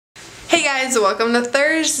Hey guys, welcome to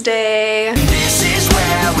Thursday. This is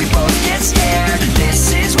where we both get scared.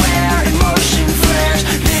 This is where emotion flares.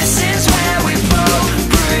 This is where we both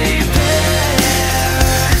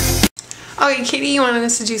prepare. Okay, Katie, you wanted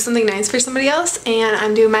us to do something nice for somebody else, and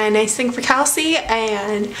I'm doing my nice thing for Kelsey,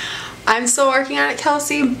 and I'm still working on it,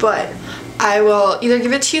 Kelsey, but I will either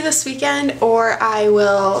give it to you this weekend or I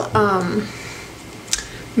will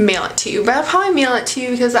mail it to you. But I'll probably mail it to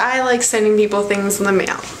you because I like sending people things in the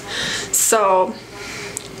mail. So,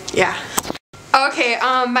 yeah. Okay,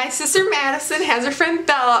 my sister Madison has her friend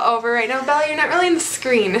Bella over right now. Bella, you're not really in the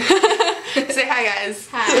screen. Say hi, guys.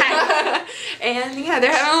 Hi. And yeah,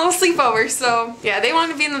 they're having a little sleepover, so yeah, they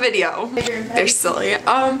want to be in the video. They're silly.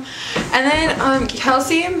 And then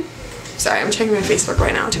Kelsey, sorry, I'm checking my Facebook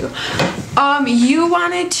right now too. You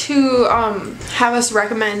wanted to have us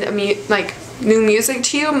recommend a new music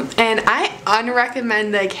to you, and I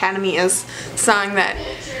unrecommend the Academy is song that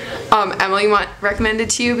Emily recommended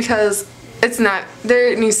to you because it's not,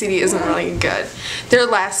 their new CD isn't really good. Their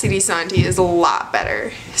last CD, Santi, is a lot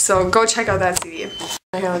better. So go check out that CD.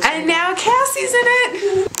 And now Cassie's in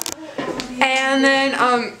it! And then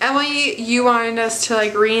Emily, you wanted us to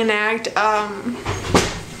like reenact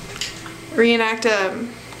a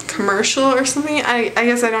commercial or something. I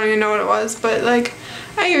guess I don't even know what it was, but like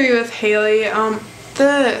I agree with Haley.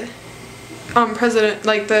 The president,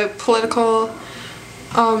 like the political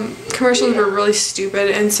commercials were really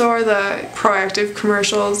stupid, and so are the proactive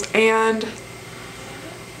commercials, and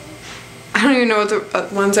I don't even know what the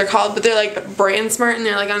ones are called, but they're like brand smart and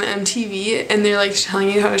they're like on MTV and they're like telling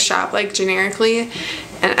you how to shop like generically,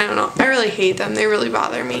 and I don't know, I really hate them. They really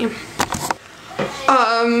bother me.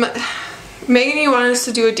 Megan, you wanted us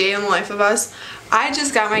to do a day in the life of us. I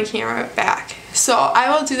just got my camera back, so I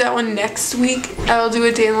will do that one next week. I will do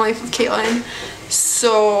a day in the life of Caitlin.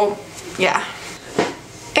 So yeah.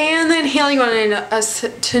 And then Haley wanted us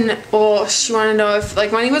to, well, she wanted to know if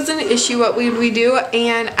like money was an issue, what would we do?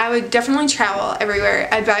 And I would definitely travel everywhere.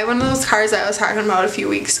 I'd buy one of those cars I was talking about a few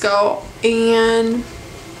weeks ago, and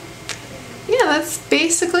yeah, that's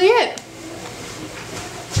basically it.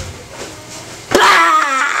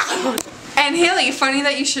 And Haley, funny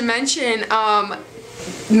that you should mention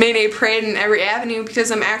Mayday Parade in Every Avenue, because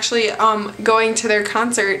I'm actually going to their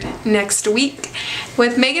concert next week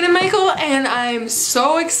with Megan and Michael, and I'm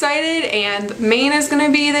so excited, and Maine is going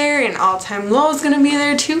to be there, and All Time Low is going to be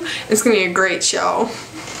there too. It's going to be a great show.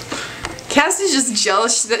 Cassie's just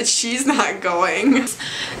jealous that she's not going.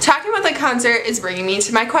 Talking about the concert is bringing me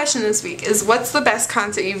to my question this week, is what's the best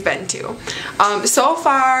concert you've been to? So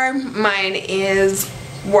far, mine is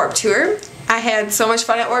Warped Tour. I had so much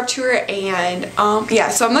fun at Warped Tour, and yeah,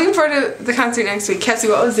 so I'm looking forward to the concert next week. Cassie,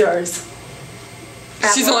 what was yours?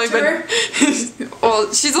 She's only been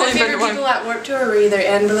well, she's only been to one. People at Warped Tour were either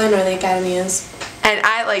Anne Boleyn or the Academy is. And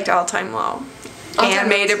I liked All Time Low and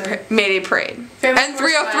Mayday Parade and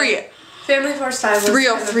 303. Family Force 5 was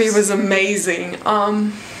 303 was amazing.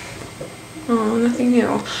 Oh, nothing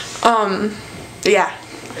new. Yeah.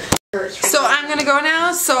 So I'm gonna go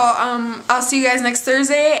now, so I'll see you guys next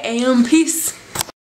Thursday, and peace.